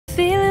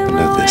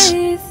us.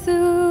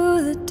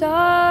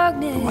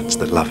 The ones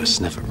that love us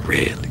never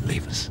really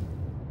leave us.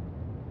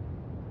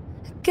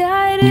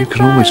 You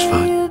can always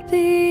find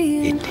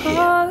in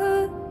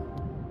here.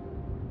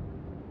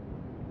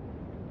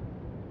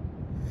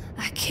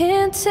 I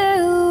can't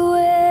tell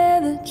where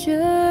the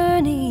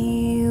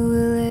journey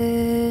will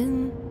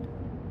end,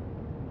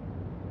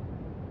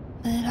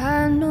 but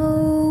I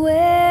know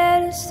where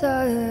to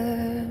start.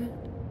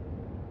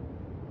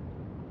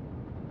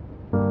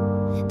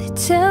 They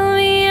tell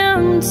me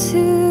I'm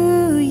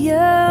too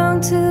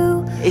young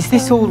to. Is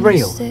this all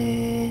real?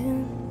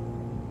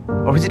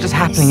 Or is it just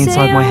happening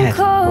inside my head?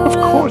 Of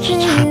course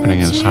it's happening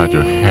inside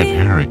your head,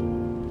 Harry.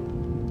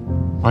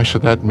 Why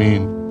should that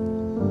mean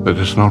that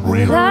it's not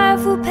real?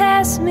 Life will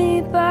pass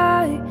me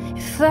by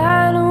if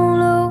I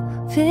don't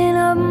open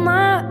up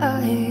my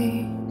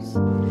eyes.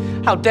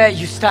 How dare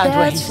you stand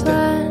where he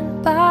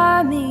stood?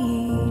 By me.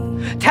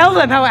 Tell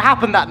them how it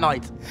happened that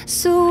night.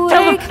 So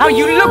tell them how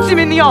you looked him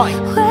in the eye.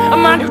 A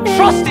man who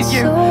trusted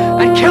you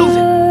and killed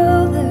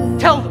him.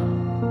 Tell them.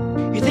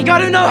 You think I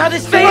don't know how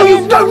this feels? No,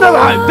 you don't know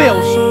how it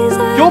feels.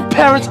 Your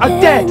parents are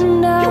dead.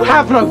 You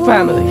have no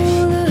family.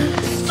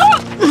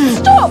 Stop!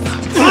 Stop!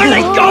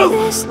 Finally, go!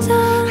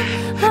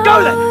 Go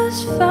then! I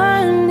was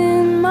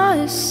finding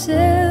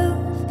myself,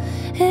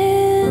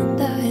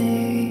 and I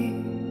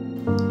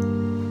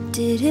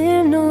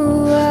didn't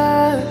know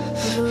I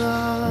was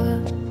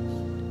lost.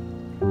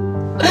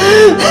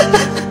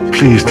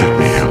 Please let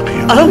me help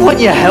you. I don't want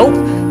your help.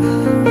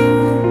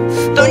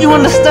 Don't you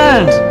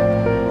understand?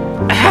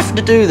 I have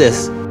to do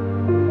this.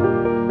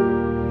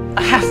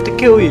 I have to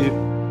kill you.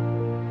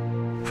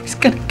 He's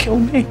gonna kill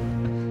me.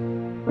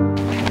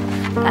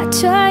 I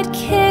tried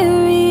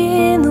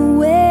carrying the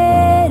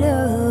weight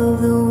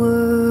of the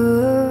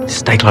world.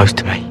 Stay close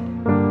to me.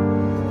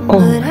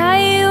 But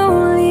I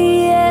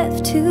only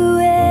have 2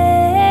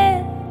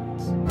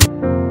 hands.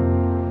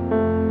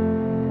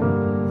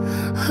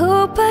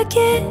 Hope I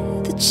get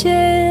the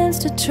chance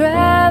to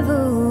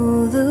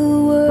travel the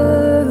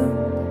world.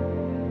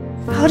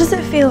 How does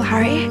it feel,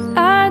 Harry,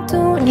 I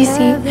don't when you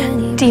see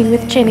Dean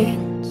with Ginny?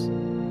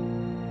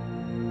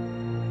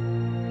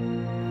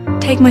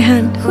 Take my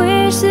hand.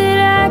 Wish that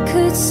I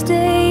could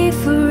stay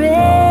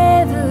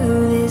forever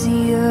this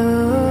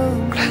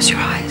young. Close your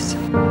eyes.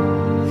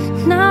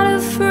 Not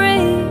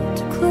afraid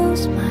to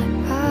close my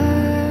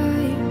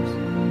eyes.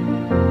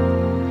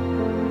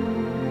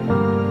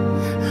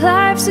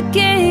 Life's a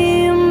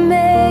game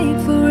made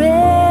for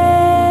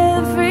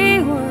everyone,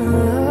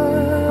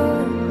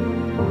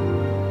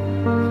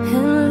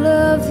 and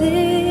love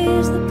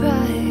is the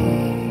prize.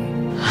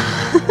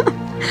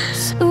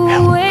 So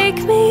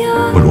wake me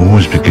up. Will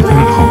always be given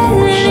at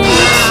Hogwarts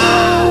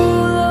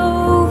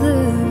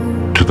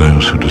to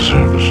those who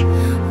deserve us.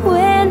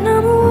 When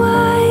I'm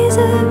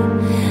wiser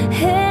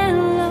and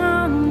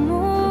I'm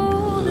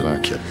older.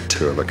 Like you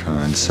two of a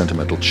kind,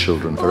 sentimental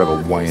children, forever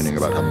whining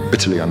about how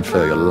bitterly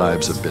unfair your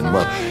lives have been.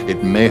 Well,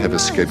 it may have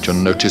escaped your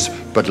notice,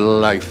 but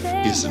life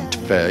isn't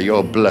fair.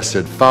 Your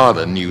blessed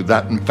father knew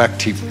that. In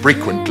fact, he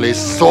frequently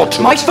saw to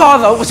it. My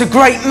father was a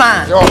great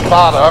man. Your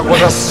father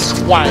was a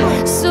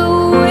swine.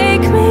 So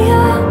wake me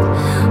up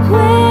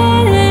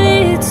when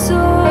it's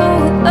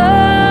all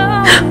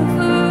over.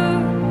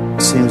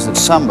 It seems that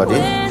somebody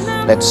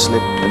let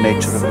slip the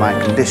nature of my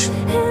condition.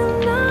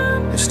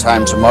 This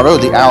time tomorrow,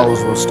 the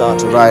owls will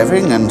start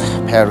arriving, and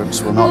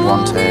parents will not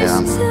want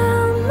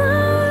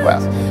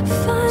well,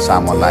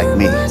 someone like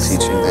me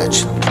teaching their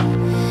children.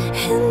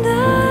 And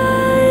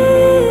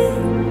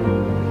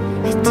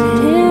I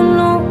didn't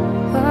know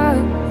I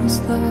was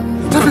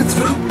lost.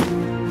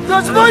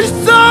 That's my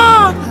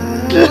son!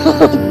 I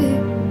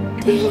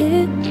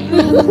didn't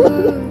know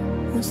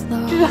I was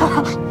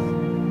lost.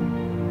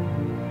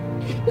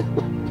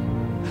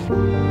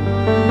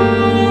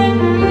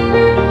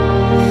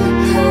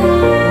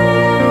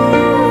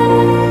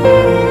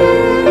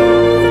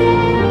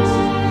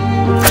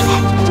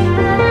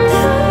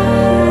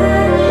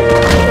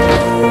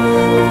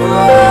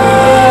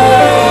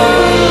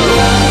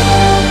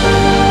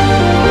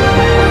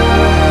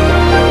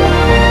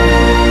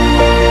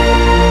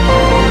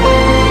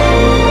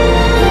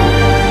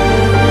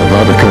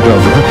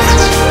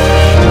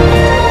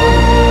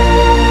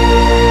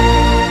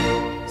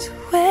 So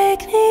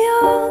wake me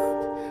up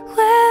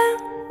when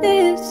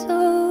it's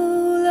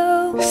all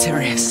over.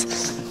 Serious.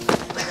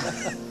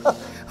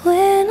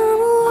 When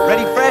I'm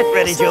Ready, Fred?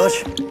 Ready, George?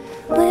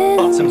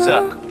 Bottoms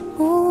up.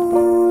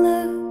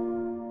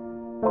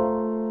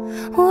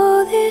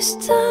 All this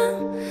time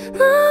I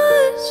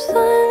was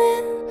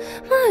finding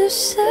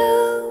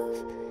myself,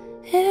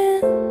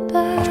 and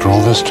After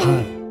all this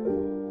time.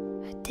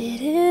 I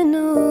didn't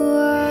know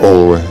I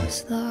Always.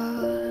 was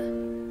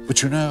lost.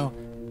 But you know,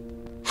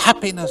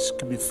 happiness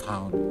can be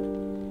found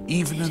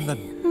even in the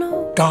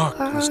No,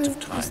 darkest of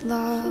I was times.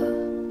 lost.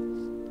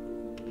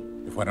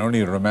 If one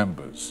only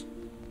remembers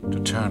to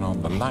turn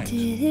on the light.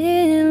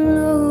 Didn't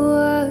know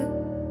I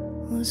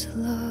was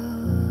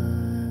lost.